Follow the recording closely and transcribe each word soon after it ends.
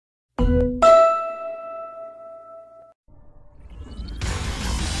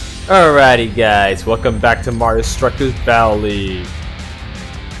Alrighty guys, welcome back to Mario Strikers Battle League.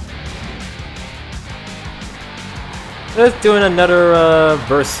 Let's doing another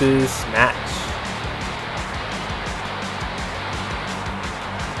versus match.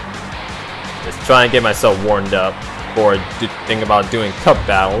 Just trying to get myself warmed up for thinking about doing cup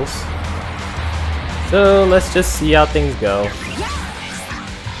battles. So let's just see how things go.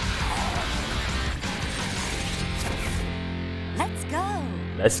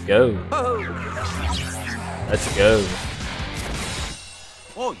 Let's go. Let's go.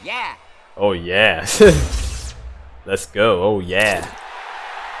 Oh yeah. Oh yeah. Let's go. Oh yeah.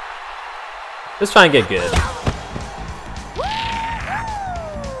 Let's try and get good.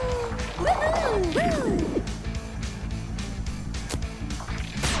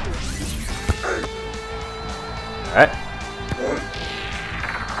 Alright.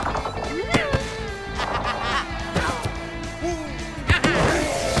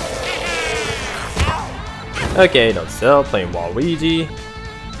 Okay, don't sell, playing Waluigi.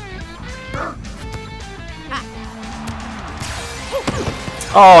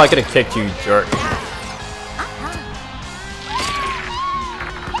 Oh, I could have kicked you, jerk.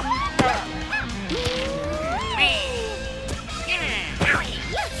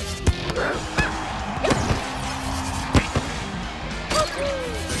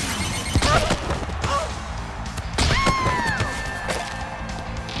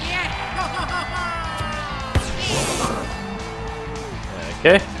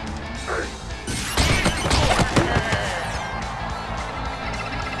 Okay.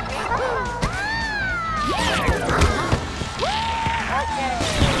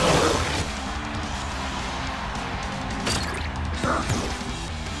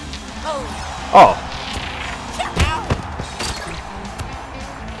 Oh.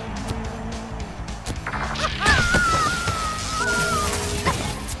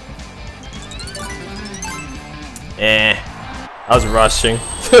 I was rushing.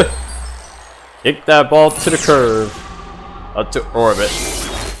 Kick that ball to the curve. Up to orbit.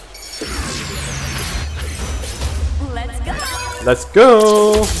 Let's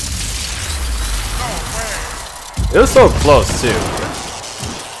go! It was so close too.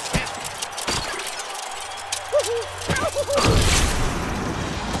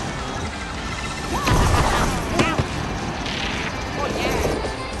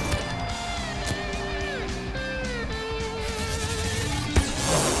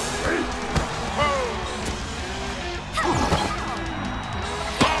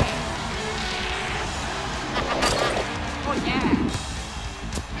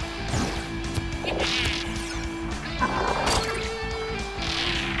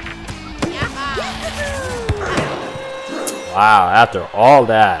 Wow, after all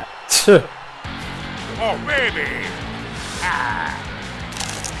that. Oh baby.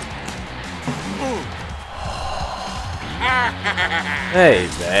 Hey,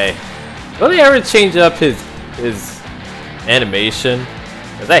 Zay. Will he ever change up his animation?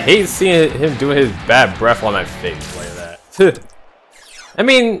 Cause I hate seeing him doing his bad breath on my face like that. I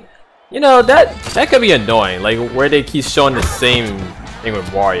mean, you know, that could be annoying, like where they keep showing the same thing with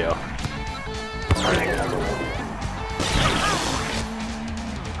Wario.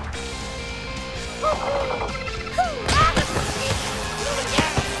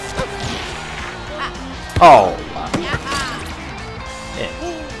 Oh, wow. Yeah.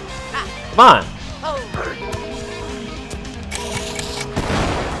 Come on.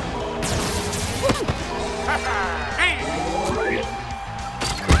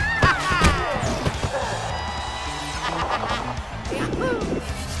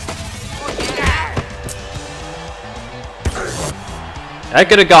 That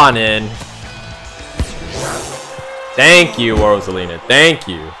could have gone in. Thank you, Rosalina. Thank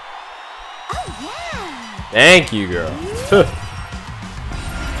you. Thank you, girl.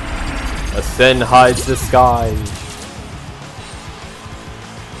 Ascend hides the sky.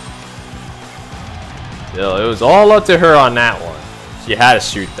 Still, it was all up to her on that one. She had to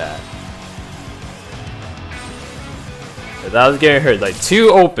shoot that. Cause I was getting her like 2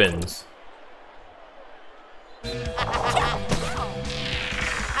 opens.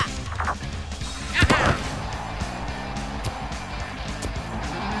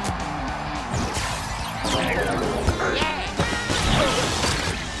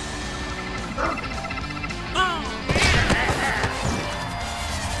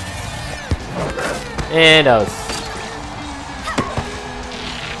 And I was...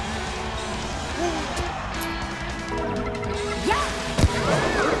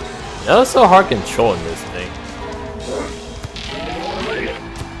 That was so hard controlling this thing.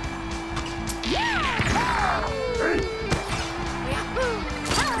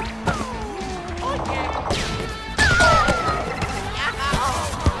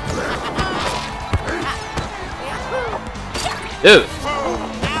 Dude!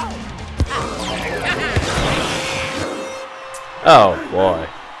 Oh boy.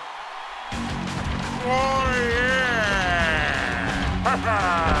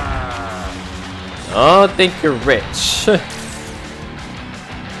 Oh, think you're rich.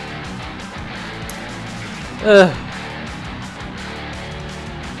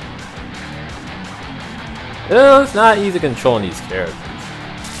 It's not easy controlling these characters.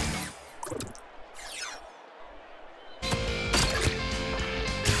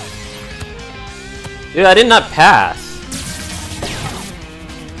 Dude, I did not pass.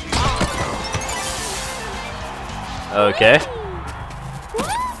 Okay.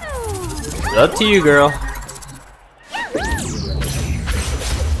 It's up to you, girl. Here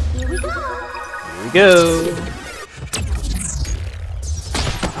we go.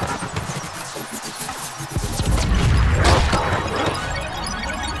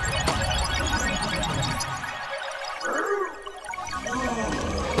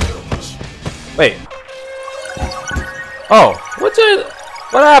 Wait. Oh, what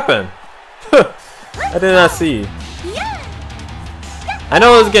happened? I did not see. I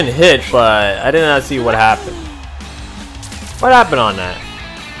know it was getting hit, but I did not see what happened. What happened on that?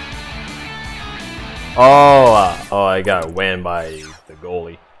 Oh, I got whammed by the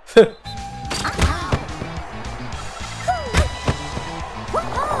goalie.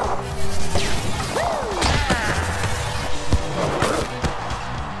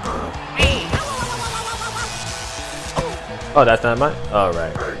 Oh, that's not mine? Oh,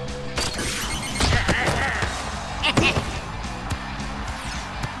 right.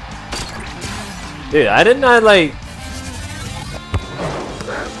 Dude, I did not like...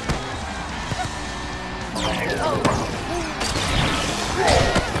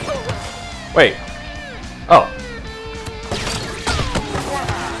 Wait. Oh.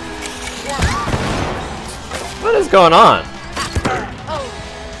 What is going on?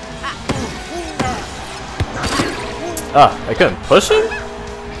 Ah, I couldn't push him?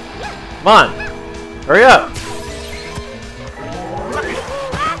 Come on. Hurry up.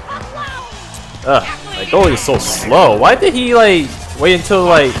 Ugh, my goalie is so slow. Why did he like wait until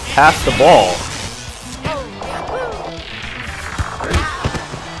like pass the ball?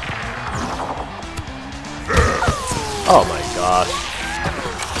 Oh my gosh.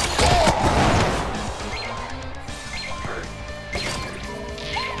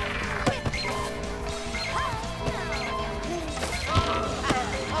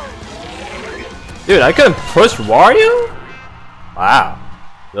 Dude, I couldn't push Wario? Wow.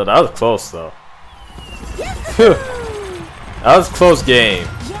 Yo, that was close though. That was a close game.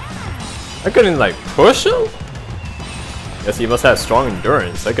 I couldn't like push him? Guess he must have strong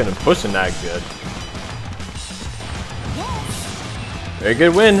endurance. I couldn't push him that good. Very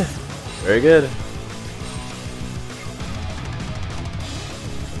good win. Very good.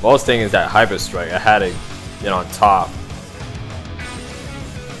 The most thing is that Hyper Strike. I had to get on top.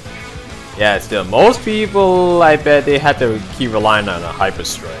 Yeah, still, most people, I bet they had to keep relying on a Hyper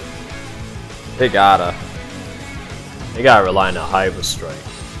Strike. They gotta rely on a Hyper Strike.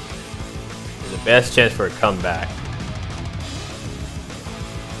 It's the best chance for a comeback.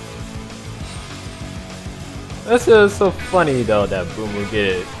 That's so funny though that Boom will get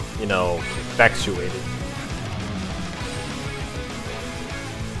it, you know, effectuated.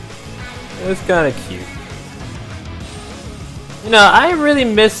 It's kind of cute. You know, I really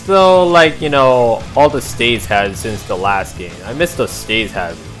miss though, like, you know, all the stage had since the last game. I miss the stage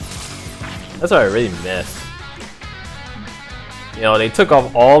hazards. That's what I really miss. You know, they took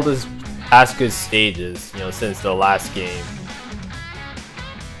off all the past good stages, you know, since the last game.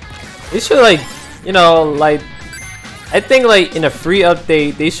 They should, like, you know, like, I think like in a free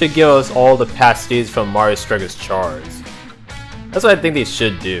update, they should give us all the past stages from Mario Strikers Charge. That's what I think they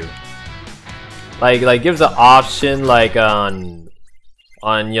should do. Like gives an option like on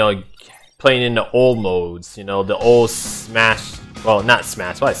you know, playing in the old modes, you know, the old Smash, well, not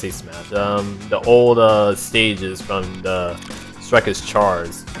Smash, why I say Smash, the old stages from the Strikers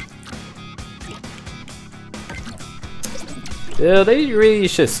Charge. Yeah, they really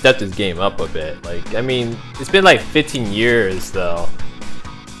should step this game up a bit. Like, I mean, it's been like 15 years though.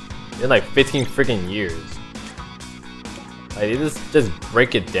 It's been like 15 freaking years. Like, just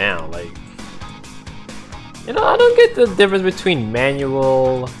break it down. Like, you know, I don't get the difference between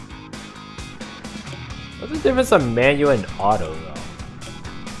manual. What's the difference of manual and auto though?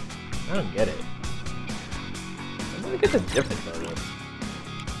 I don't get it. I don't get the difference of this.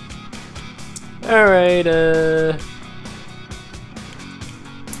 Alright,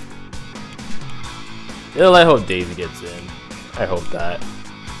 I hope Daisy gets in. I hope that.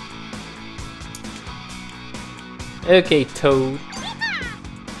 Okay, Toad.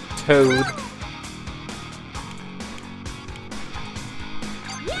 Toad.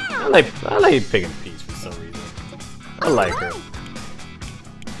 I like picking Peach for some reason. I like her.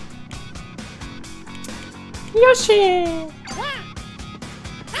 Yoshi!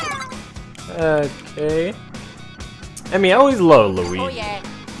 Okay. I mean, I always love Luigi. Oh, yeah.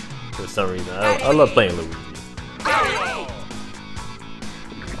 For some reason. I love playing Luigi.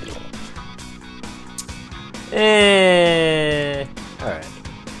 Alright.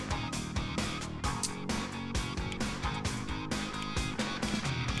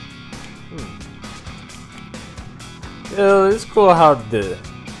 Yo, it's cool how the...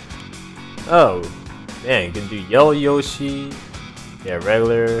 Oh, man, you can do yellow Yoshi. Yeah,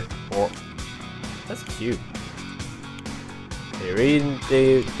 regular. Or... That's cute.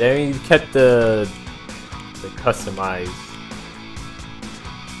 They kept the customized.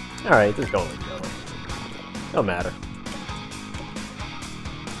 Alright, just go with yellow. Don't matter.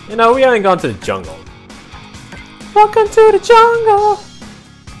 You know, we haven't gone to the jungle. Welcome to the jungle!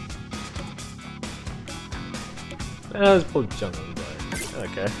 Let's pull jungle, but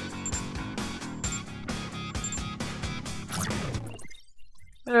okay.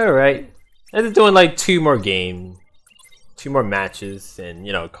 Alright. I'm just doing like 2 more games. 2 more matches, and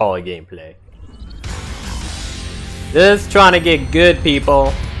you know, call it gameplay. Just trying to get good,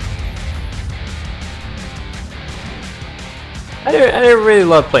 people. I really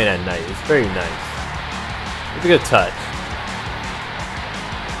love playing at night. It's very nice. It's a good touch.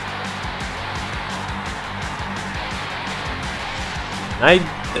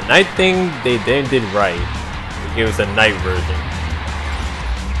 The night thing they did right. They gave us a night version.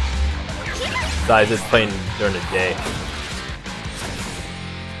 Besides just playing during the day.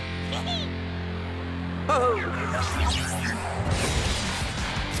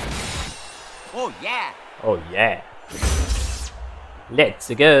 Oh yeah! Oh yeah! Let's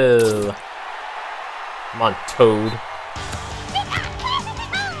go! Come on, Toad.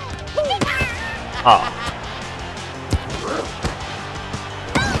 Oh.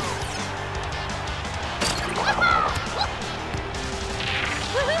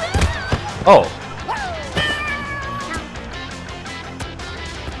 Oh.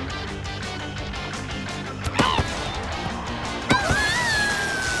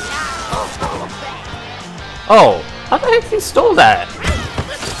 Oh, how the heck he stole that?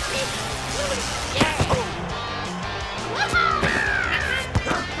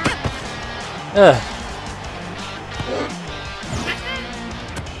 Ugh.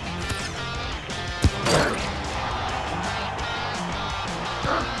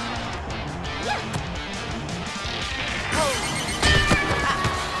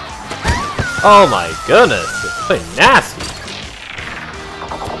 Oh my goodness, it's so nasty.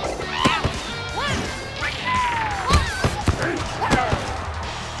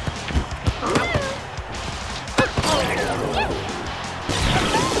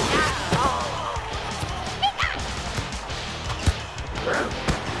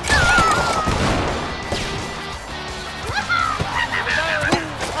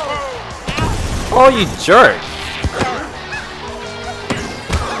 Oh, you jerk!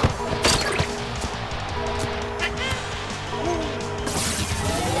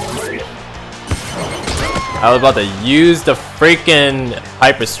 I was about to use the freaking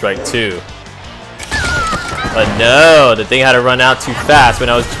Hyper Strike too. But no, the thing had to run out too fast when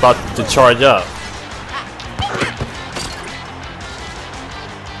I was about to charge up.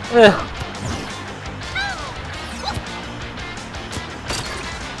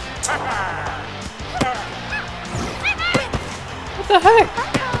 What the heck?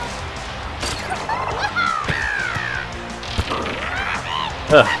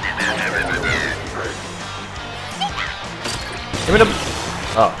 Give me the...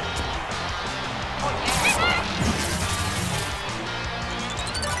 Oh.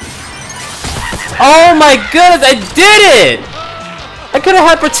 Oh my goodness, I did it! I could have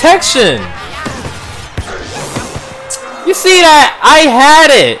had protection! You see that? I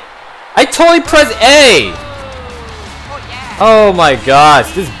had it! I totally pressed A! Oh my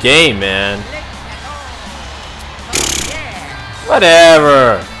gosh, this game, man.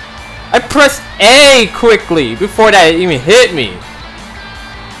 Whatever. I pressed A quickly before that even hit me.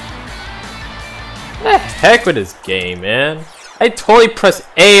 What the heck with this game, man? I totally pressed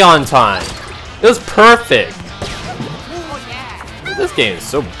A on time. It was perfect. This game is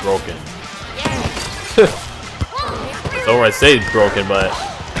so broken. So I say it's broken, but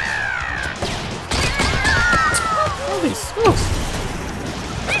holy smokes.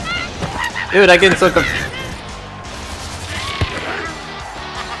 Dude, I get so confused.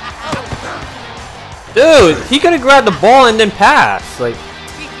 Dude, he could have grabbed the ball and then passed. Like,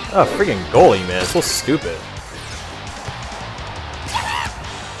 oh, freaking goalie, man. So stupid.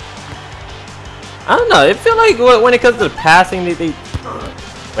 I don't know. It feels like when it comes to passing, they...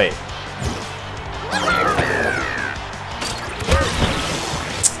 Wait.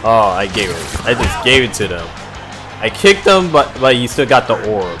 Oh, I gave it. I just gave it to them. I kicked him, but he still got the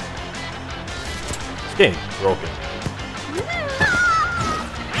orb. It's getting broken.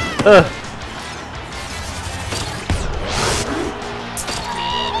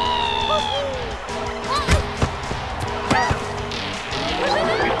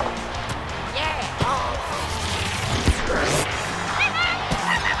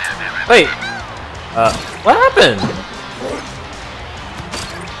 Wait. What happened?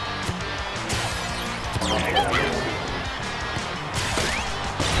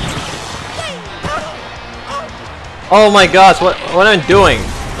 Oh my gosh, what am I doing?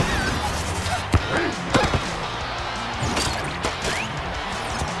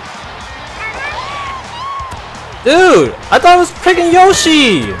 Dude, I thought I was picking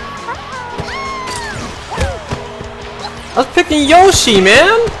Yoshi! I was picking Yoshi,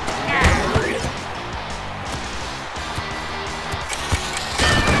 man!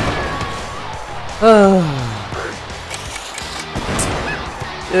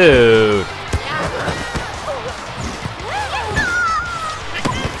 Dude.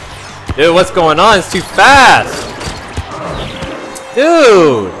 Dude, what's going on? It's too fast!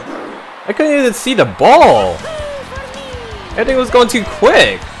 Dude! I couldn't even see the ball! Everything was going too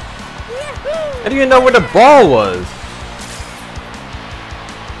quick! I didn't even know where the ball was!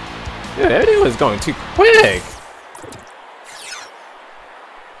 Dude, everything was going too quick!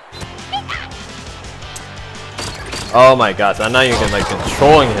 Oh my gosh, I'm not even like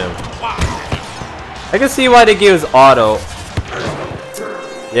controlling him. I can see why they gave us auto.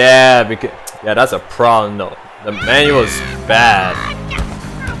 Yeah, because that's a problem though. The manual is bad.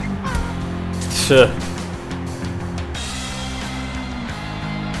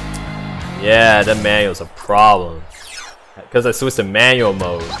 Yeah, the manual is a problem. Because I switched to manual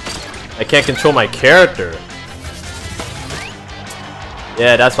mode. I can't control my character.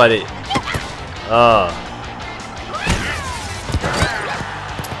 Yeah, that's why they... Oh.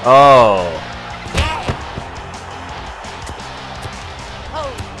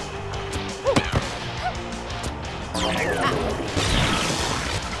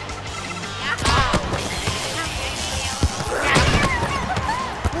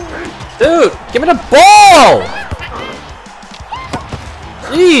 Dude, give me the ball!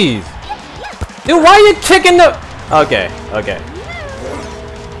 Jeez. Dude, why are you kicking the... Okay, okay.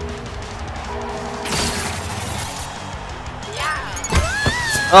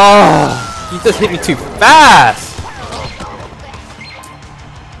 Oh, he just hit me too fast!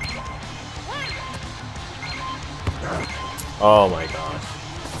 Oh my gosh.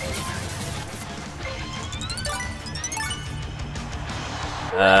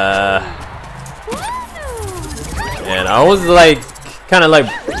 And I was like, kind of like,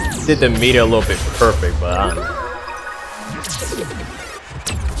 did the meter a little bit perfect, but I don't know.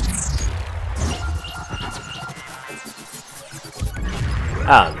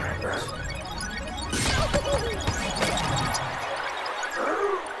 I don't know.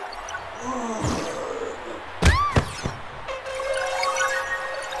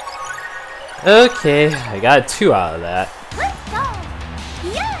 Okay, I got 2 out of that.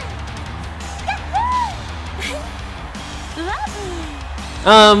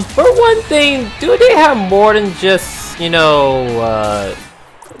 For one thing, do they have more than just, you know,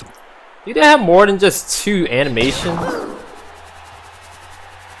 do they have more than just 2 animations?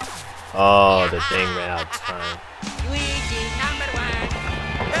 Oh, the thing ran out of time.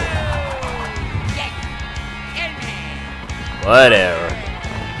 Whatever.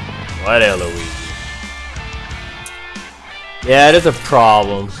 Whatever, Luigi. Yeah, it is a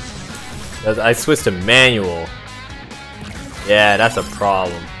problem. Because I switched to manual. Yeah, that's a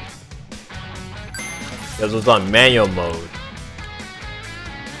problem. Because it was on manual mode.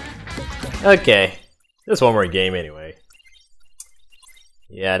 Okay. Just one more game anyway.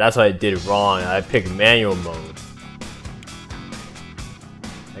 Yeah, that's what I did wrong. I picked manual mode.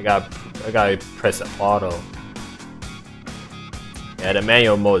 I gotta press auto. Yeah, the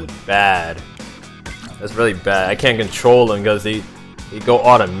manual mode is bad. That's really bad. I can't control them because they go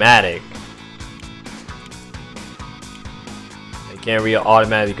automatic. I can't really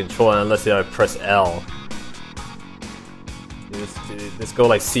automatically control it unless I press L. Just go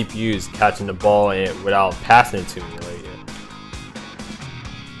like CPUs catching the ball and without passing it to me. Like,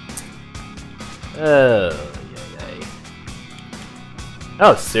 oh, yeah. That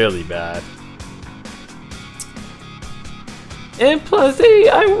was seriously bad. And plus,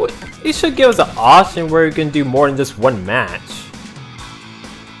 they should give us an option where you can do more than just one match.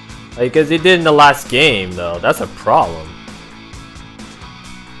 Like, because they did in the last game, though. That's a problem.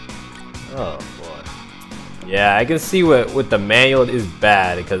 Oh boy. Yeah, I can see what with the manual is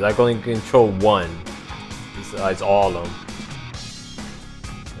bad because I can only control one besides all of them.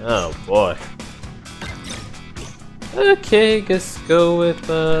 Oh boy. Okay, let's go with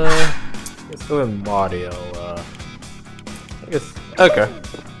Mario. I guess okay.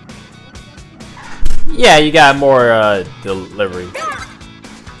 Yeah, you got more delivery.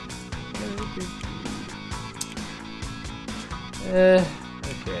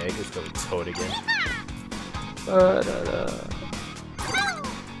 Okay, I guess go with Toad again. I'll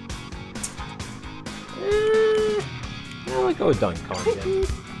go with Donkey Kong again.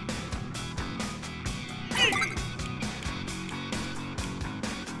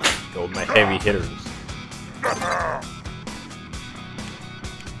 Go with my heavy hitters.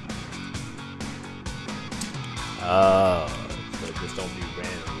 Oh, so just don't be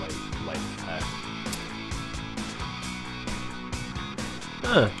random like that.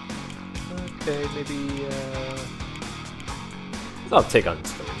 Huh. Okay, maybe I'll take on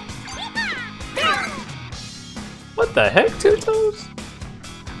Toad. What the heck, Two Toes?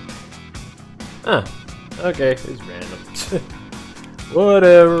 Huh. Okay, it's random.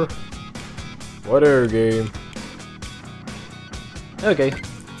 Whatever. Whatever game. Okay,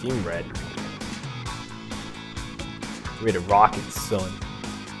 Team Red. We're the Rocket Sun.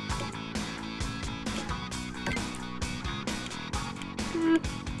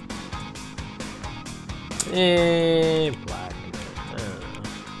 Black.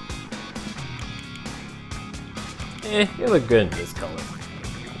 You look good in this color.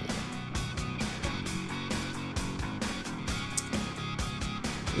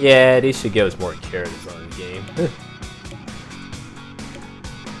 Yeah, they should give us more characters on the game.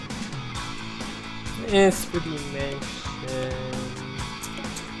 It's pretty mentioned.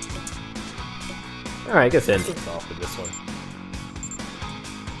 Alright, I guess end things off with this one.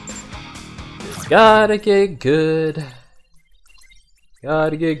 Just gotta get good.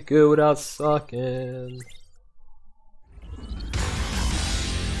 Gotta get good without sucking.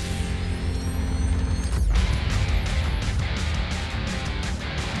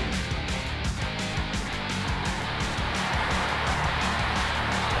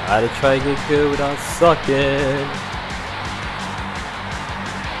 Gotta try to get good without sucking.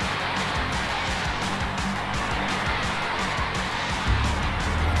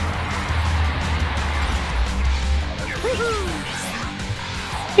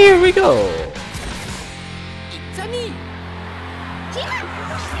 Here we go. It's me.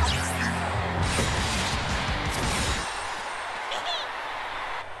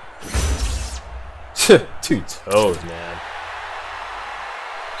 Two Toes, man.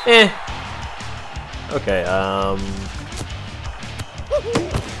 Okay,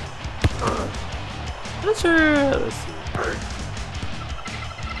 not sure. Let's see.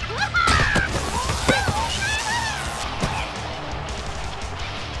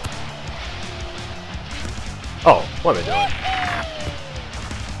 Oh, what am I doing?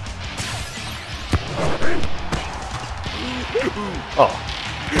 Oh.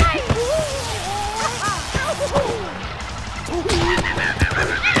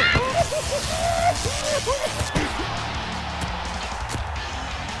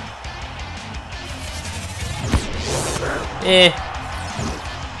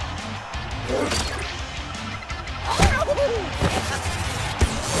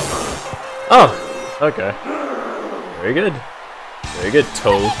 Oh, okay. Very good. Very good,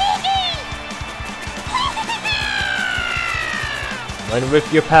 Toad. Run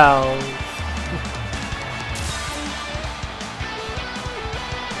with your pals.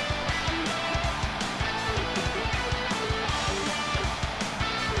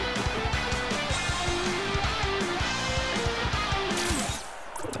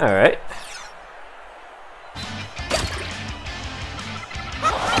 All right.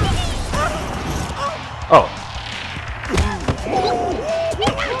 Oh.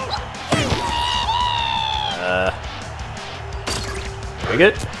 Very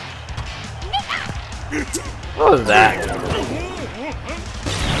good. What was that?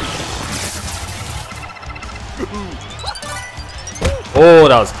 Oh,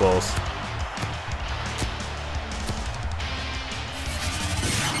 that was close.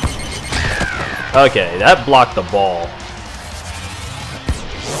 Okay, that blocked the ball.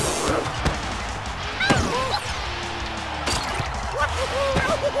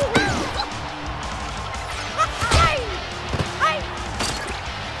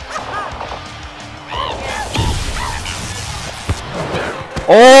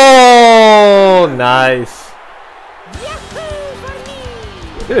 Oh, nice.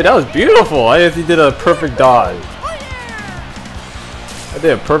 Dude, that was beautiful. I actually did a perfect dodge. I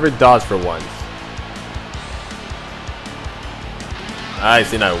did a perfect dodge for once.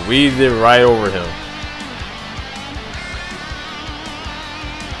 Nice, and I weaved it right over him.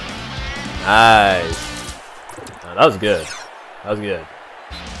 Nice. Oh, that was good. That was good.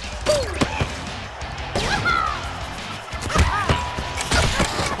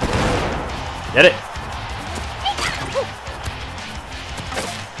 Get it.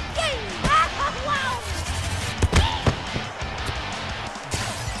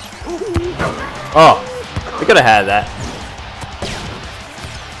 Oh, we could have had that.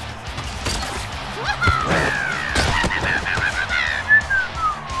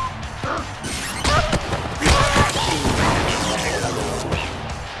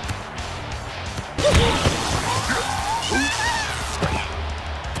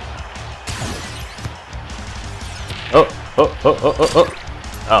 Oh.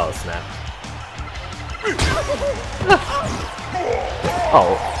 Oh, snap.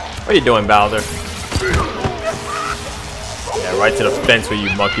 Oh, what are you doing, Bowser? Yeah, right to the fence with you,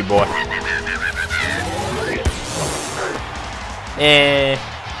 monkey boy. Okay.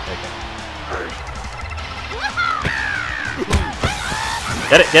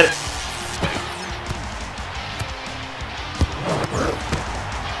 Get it.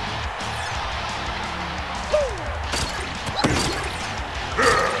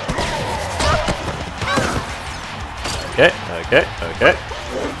 Okay.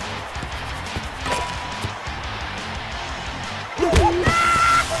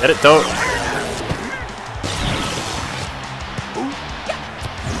 Get it, Toad.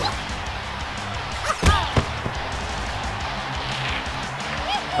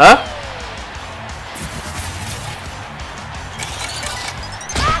 Huh?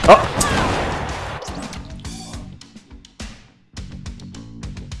 Oh.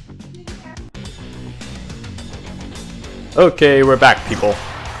 Okay, we're back, people.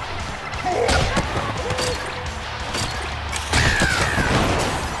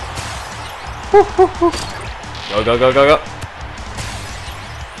 Go.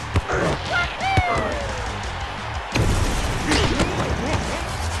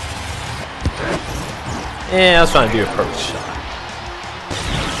 Yeah, I was trying to do a perfect shot.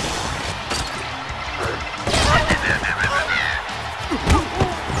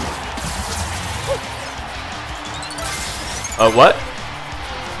 What?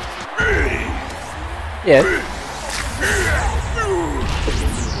 Yeah.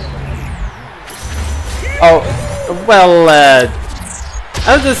 Oh, well, I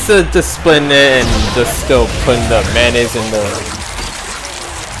was just splitting it and just still putting the mayonnaise in the...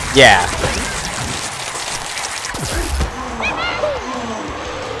 Yeah.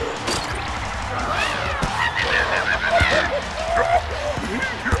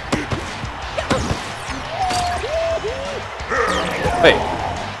 Wait.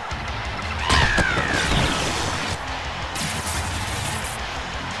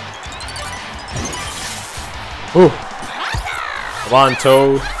 Ooh. Come on,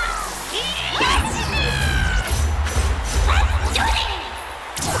 Toad.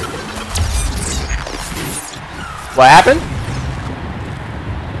 What happened?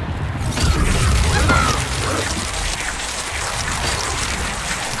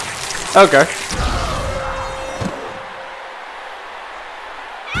 Okay.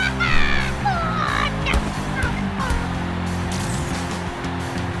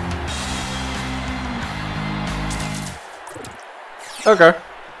 Okay.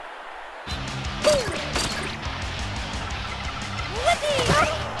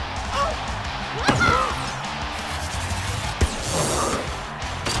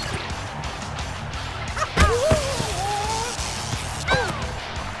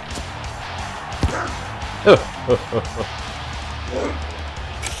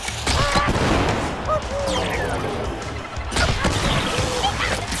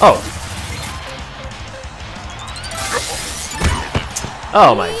 Oh.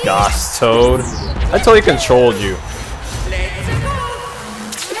 Oh my gosh, Toad. I totally controlled you.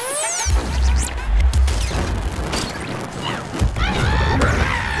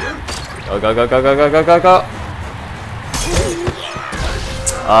 Go.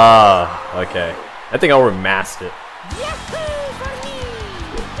 Ah, okay. I think I overmasked it.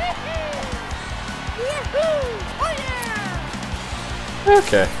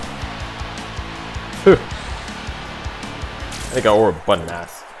 Okay. Whew. I think I wore a button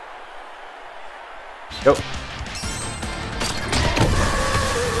mask. Go.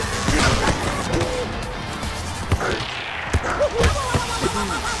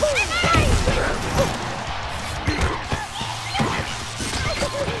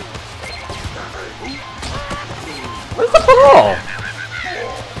 Where's the ball?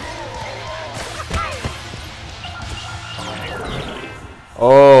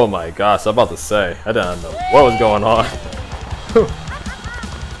 Oh my gosh, I'm about to say. I didn't know what was going on.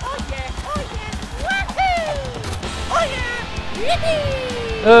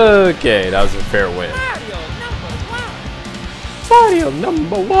 Okay, that was a fair win. Mario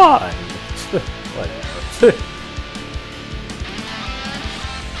number one! Whatever.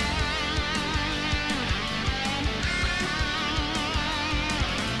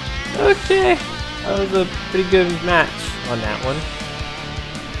 Okay, that was a pretty good match on that one.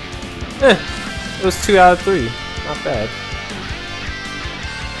 It was 2 out of 3. Not bad.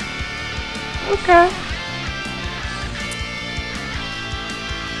 Okay.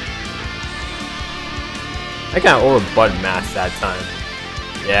 I kinda over button mash that time.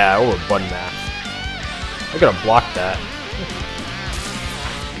 Yeah, over button mash. I gotta block that.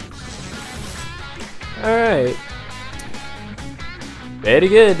 Alright. Very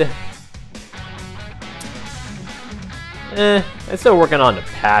good. I'm still working on the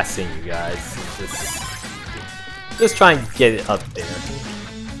passing, you guys. Just trying to get it up there.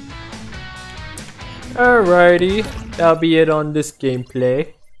 Alrighty, that'll be it on this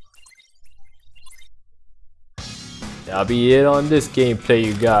gameplay. That'll be it on this gameplay,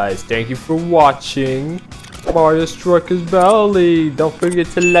 you guys. Thank you for watching Mario Strikers Valley. Don't forget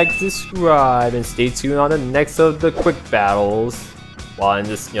to like, subscribe, and stay tuned on the next of the quick battles while I'm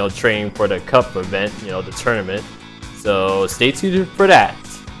just, training for the cup event, the tournament. So stay tuned for that.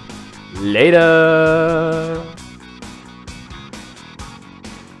 Later.